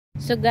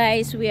So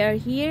guys, we are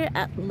here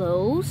at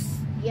Lowe's.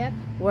 Yep.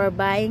 We're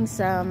buying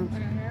some,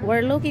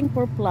 we're looking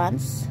for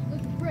plants.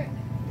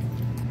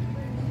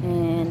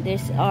 And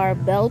these are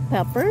bell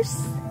peppers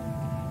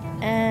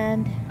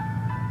and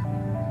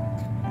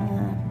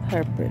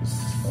peppers.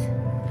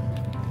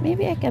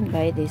 Maybe I can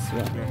buy this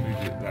one. You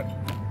don't need that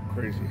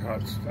crazy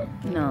hot stuff.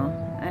 No,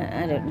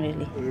 I don't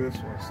really. Look at this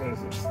one, it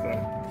says it's the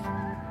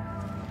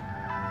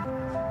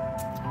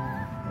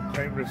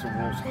claimed as the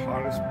world's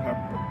hottest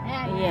pepper.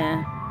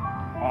 Yeah.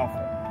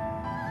 Awful.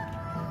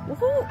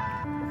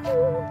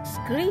 It's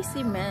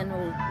crazy, man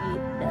will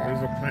eat that.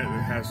 There's a plant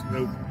that has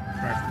no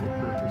practical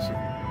purpose in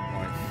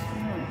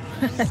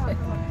life.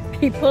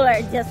 People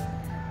are just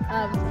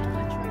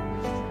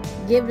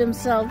give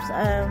themselves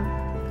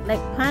like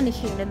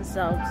punishing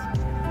themselves.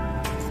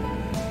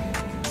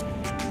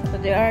 So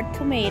there are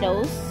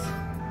tomatoes.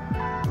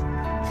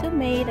 I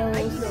eat a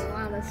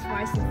lot of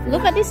spicy food.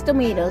 Look at these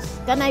tomatoes.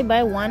 Can I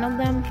buy one of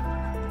them?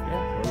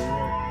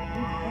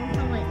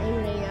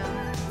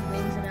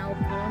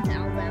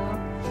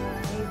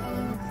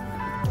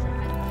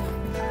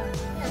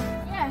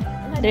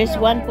 There's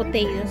one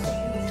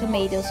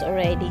tomatoes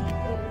already.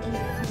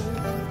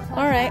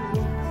 All right.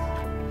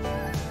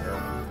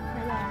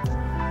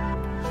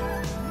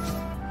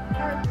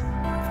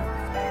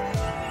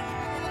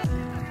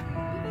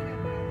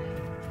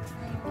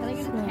 Can I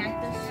get a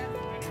cactus?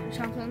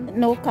 Something?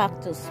 No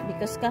cactus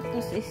because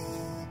cactus is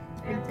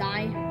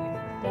Die.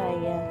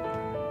 yeah.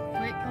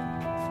 Wait.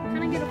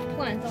 Can I get a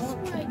plant?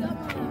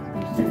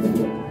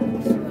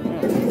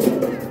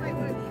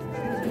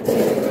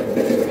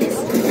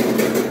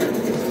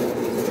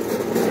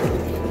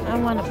 I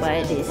want to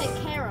buy this Take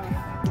care of.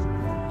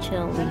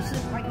 chili.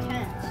 I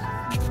can't.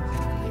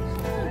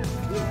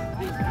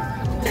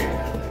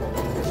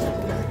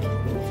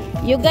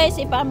 You guys,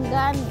 if I'm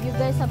gone, you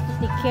guys have to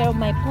take care of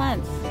my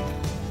plants.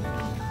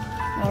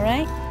 All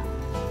right?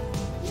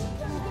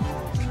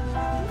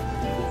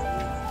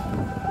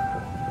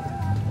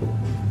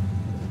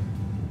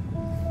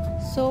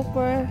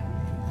 Super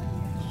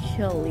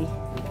chili.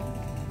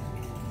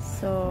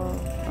 So,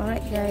 all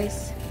right,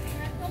 guys.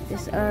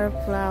 These are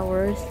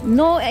flowers.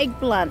 No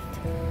eggplant.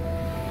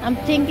 I'm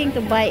thinking to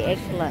buy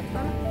eggplant.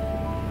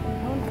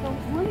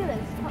 Look at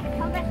this.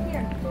 Come back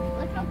here.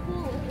 Look how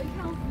cool. Look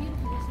how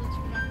beautiful this looks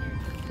from back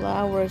here.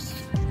 Flowers.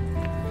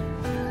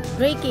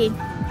 Ricky. Look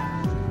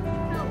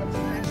how it looks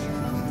from back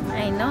here.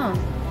 I know.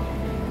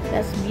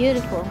 That's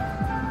beautiful.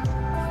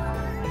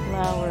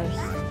 Flowers.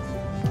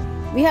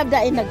 We have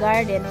that in the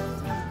garden.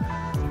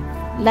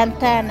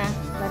 Lantana.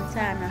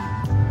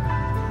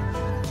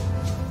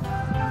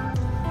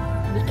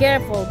 Be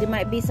careful, there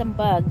might be some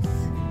bugs.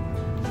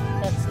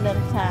 That's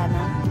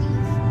lantana.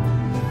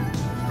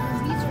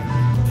 These are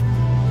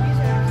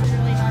actually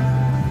really nice.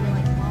 They're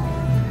like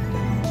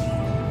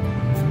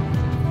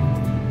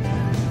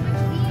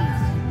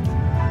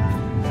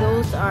flowers.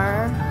 Those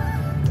are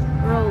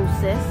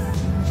roses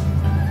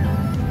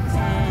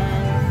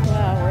and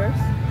flowers.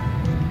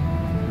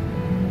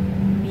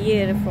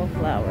 Beautiful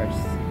flowers.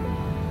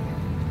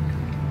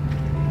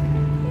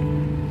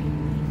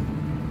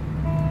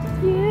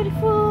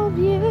 Beautiful,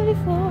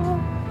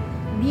 beautiful,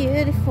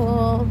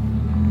 beautiful.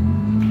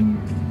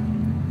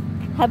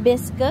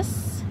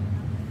 Hibiscus,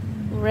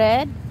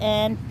 red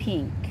and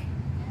pink.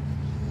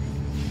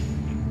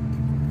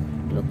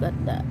 Look at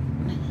that.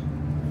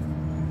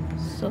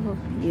 So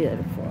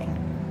beautiful.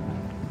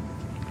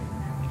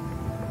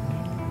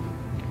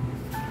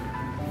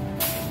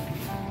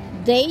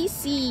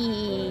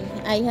 Daisy.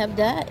 I have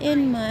that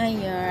in my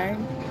yard.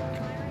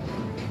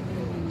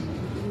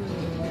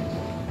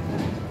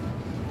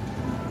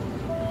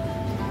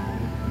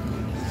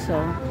 So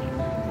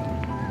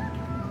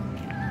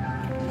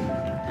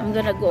I'm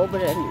gonna go over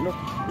there and look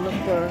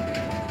for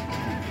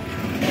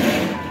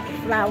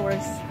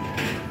flowers.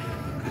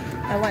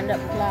 I want the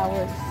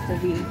flowers to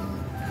be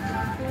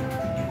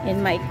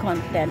in my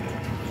content.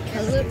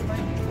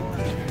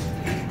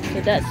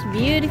 So that's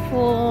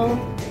beautiful.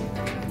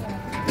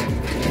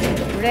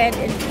 Red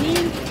and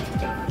pink.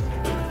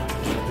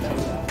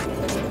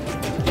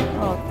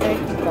 Oh,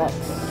 $30.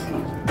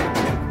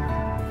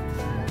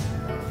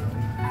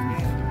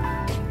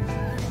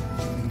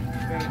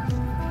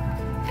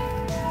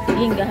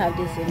 Ginga have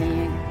this in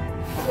here.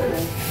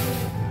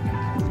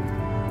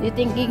 You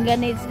think Ginga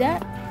needs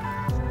that?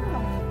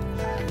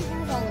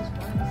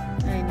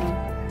 I know.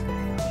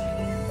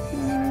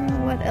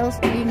 What else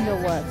Ginga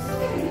wants?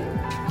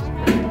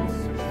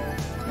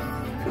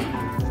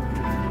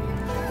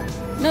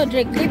 No,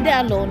 Drake, leave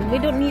that alone. We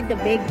don't need the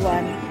big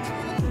one.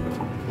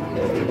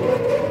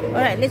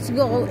 Alright, let's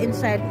go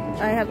inside.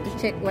 I have to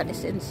check what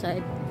is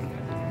inside.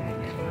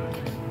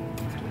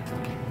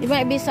 There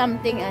might be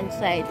something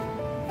inside.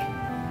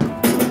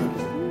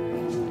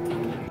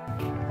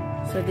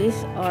 So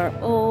these are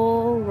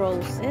all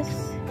roses.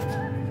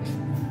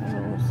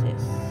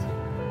 Roses.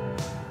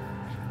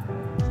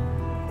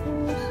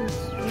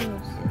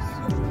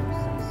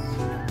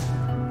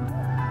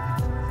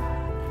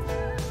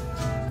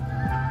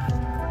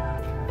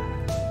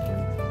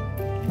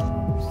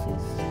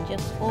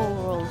 Just all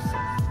roses.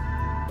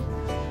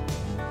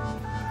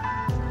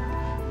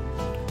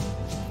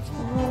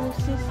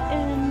 Roses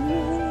and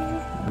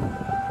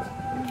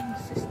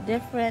this is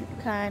different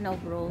kind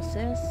of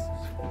roses.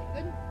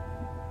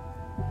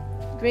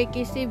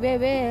 Tricky, see,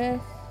 baby.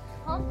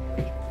 Huh?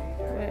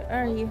 Where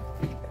are you?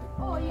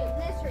 Oh, yeah,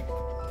 that's right.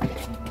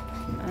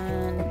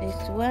 And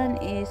this one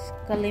is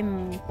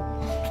climbing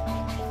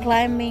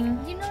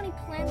Do you know any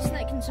plants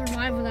that can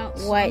survive without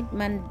sun? white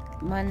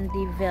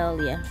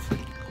mandivelia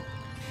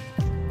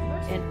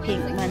and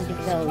pink Survive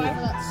mandivelia.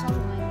 without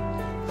sunlight.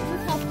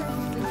 Look how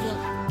perfect this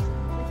looks.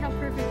 Look how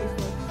perfect this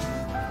looks.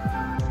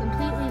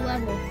 Completely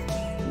level.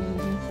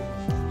 Mhm.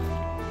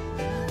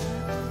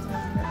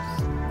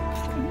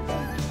 Do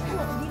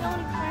you know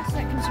any plants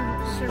that can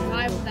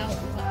survive without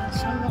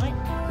sunlight?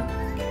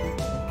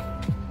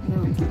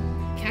 No.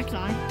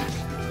 Cacti.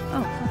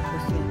 Oh,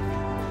 cactus, yeah.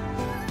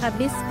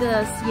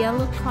 Hibiscus,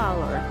 yellow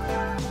color.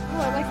 Oh,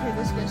 I like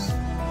hibiscus.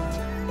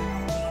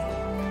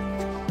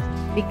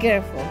 Be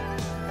careful.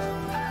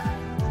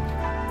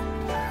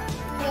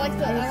 I like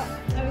the.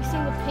 I've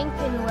seen the pink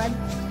and red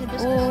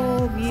hibiscus.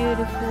 Oh,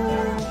 beautiful.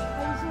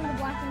 Have you seen the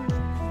black and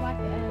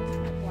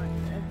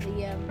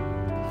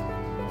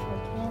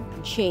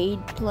the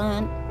Shade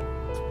plant.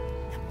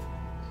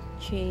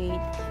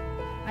 Shade.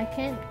 I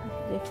can't.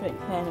 Different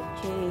kind of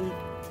shade.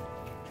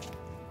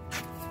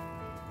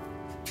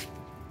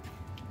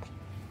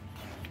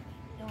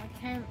 No, I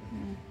can't.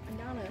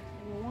 I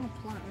want to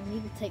plant. I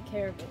need to take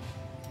care of it.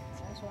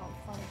 So that's what I'm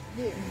trying to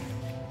do.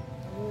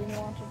 I really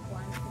want to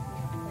plant it to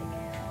take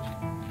care of.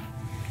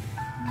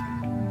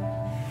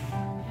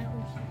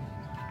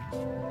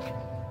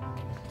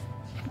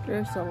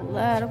 There's a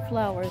lot of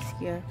flowers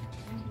here.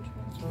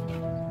 I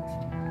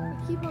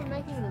keep on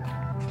making the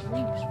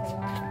leaves fall.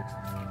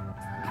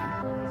 I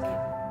really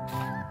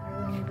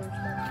need the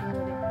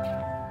responsibility.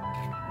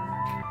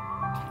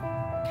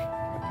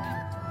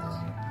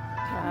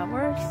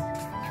 Flowers.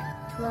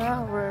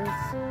 Flowers.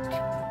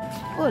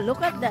 Oh,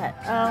 look at that.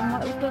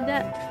 What we call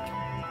that?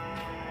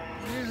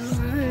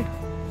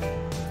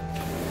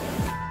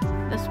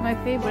 That's my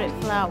favorite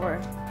flower.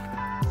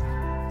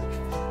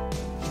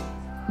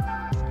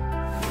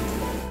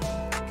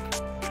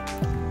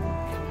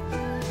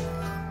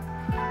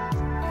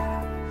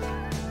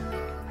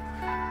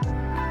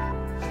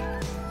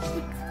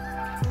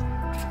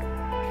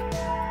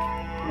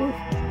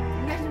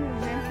 Imagine a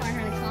vampire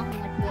had a coffin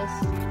like this.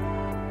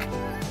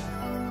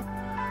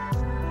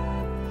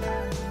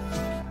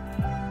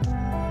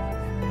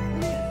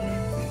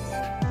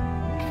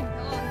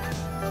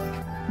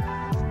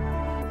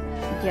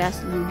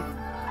 Jasmine.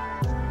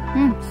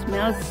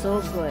 Smells so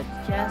good.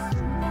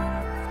 Jasmine.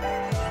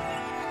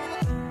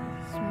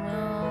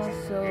 Smells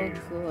so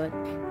good.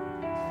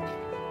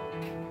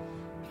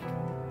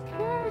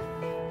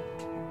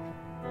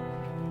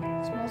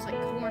 Smells like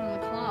corn on the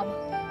cob.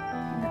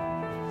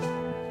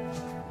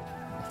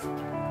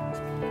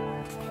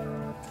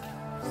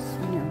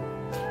 Smell.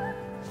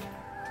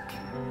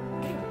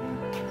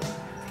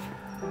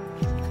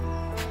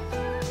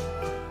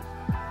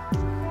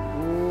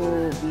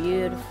 Oh,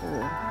 beautiful.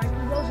 Alright, he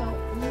goes out.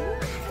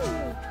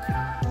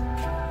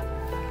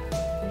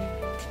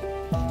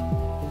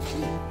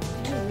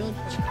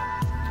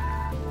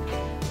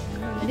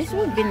 This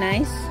would be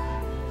nice.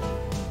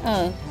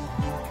 Oh,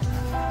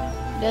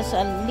 there's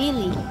a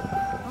lily. I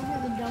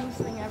have the dumbest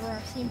thing ever.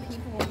 I've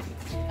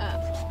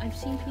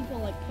seen people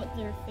like put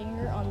their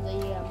finger on the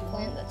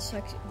plant that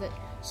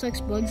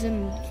sucks bugs in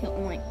and kill,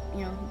 like,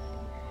 you know,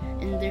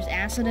 and there's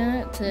acid in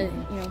it to,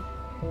 you know,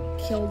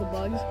 kill the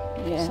bugs.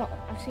 Yeah. So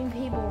I've seen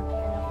people in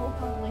a whole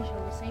population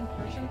of the same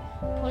person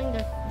putting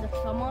their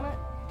thumb on it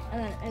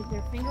and then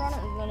their finger on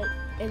it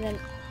and then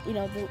you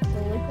know the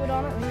liquid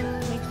on it and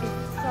makes their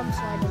thumb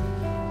slide in.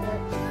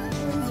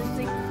 Burns their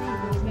finger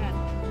really bad.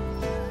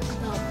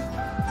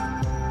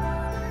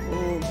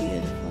 Oh,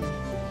 beautiful.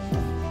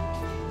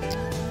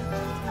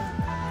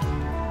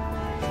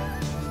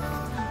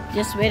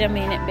 Just wait a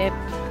minute, babe.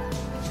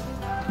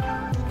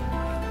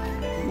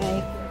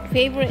 My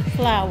favorite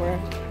flower.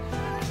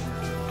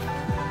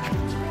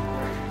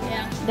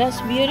 Yeah. That's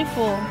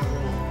beautiful.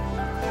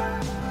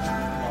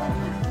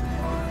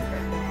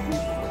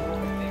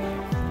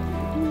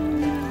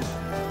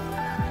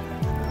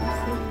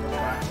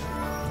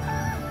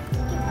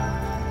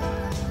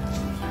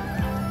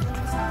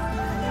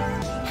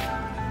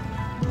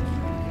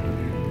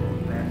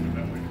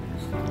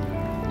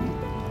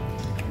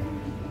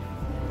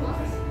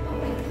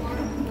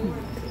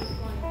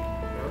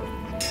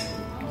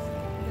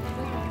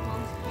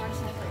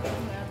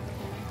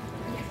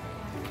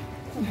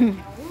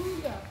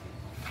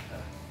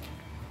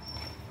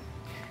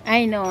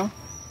 I know.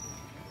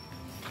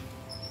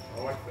 I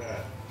like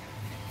that.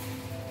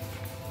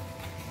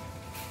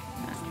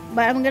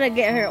 But I'm gonna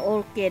get her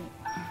orchid.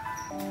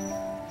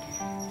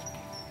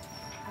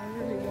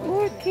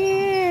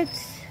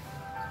 Orchids.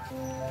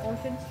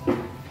 Orchids?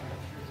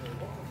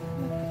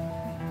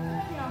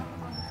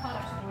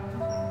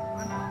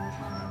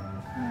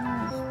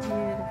 That's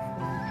beautiful.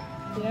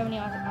 Do you have any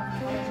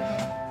avocados in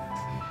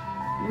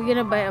here? We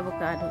gonna buy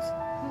avocados?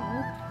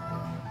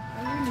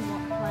 I really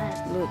want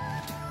plants. Look.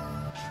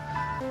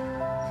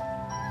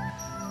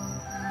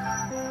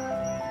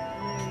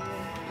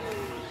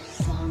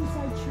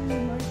 Bonsai tree,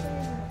 my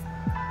favorite.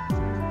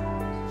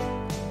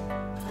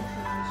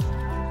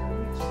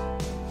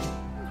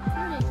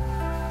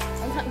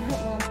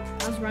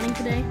 I was running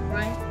today,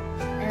 right?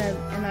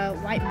 And a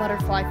white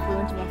butterfly flew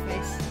into my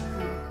face.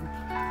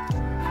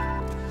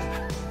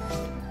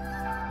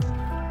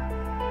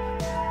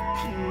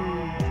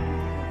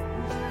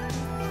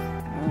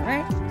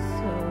 Alright,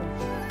 so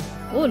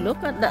oh,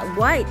 look at that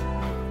white.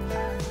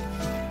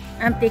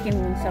 I'm taking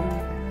some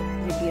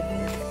video.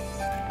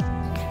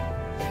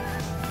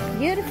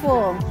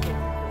 Beautiful.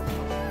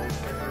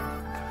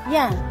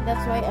 Yeah,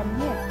 that's why I'm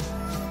here.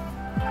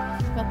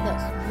 Look at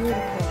that's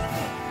beautiful.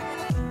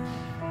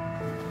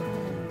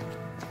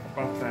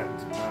 How about that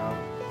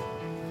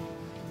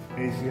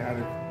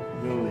Asiatic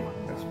lily?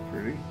 That's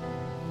pretty.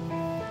 I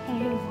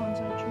hate a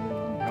bonsai tree.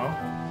 No?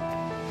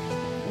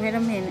 Wait a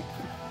minute.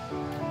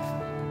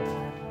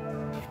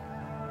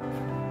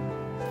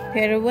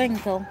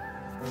 Periwinkle.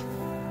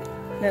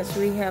 That's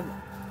we have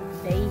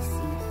daisies.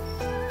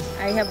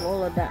 I have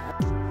all of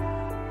that.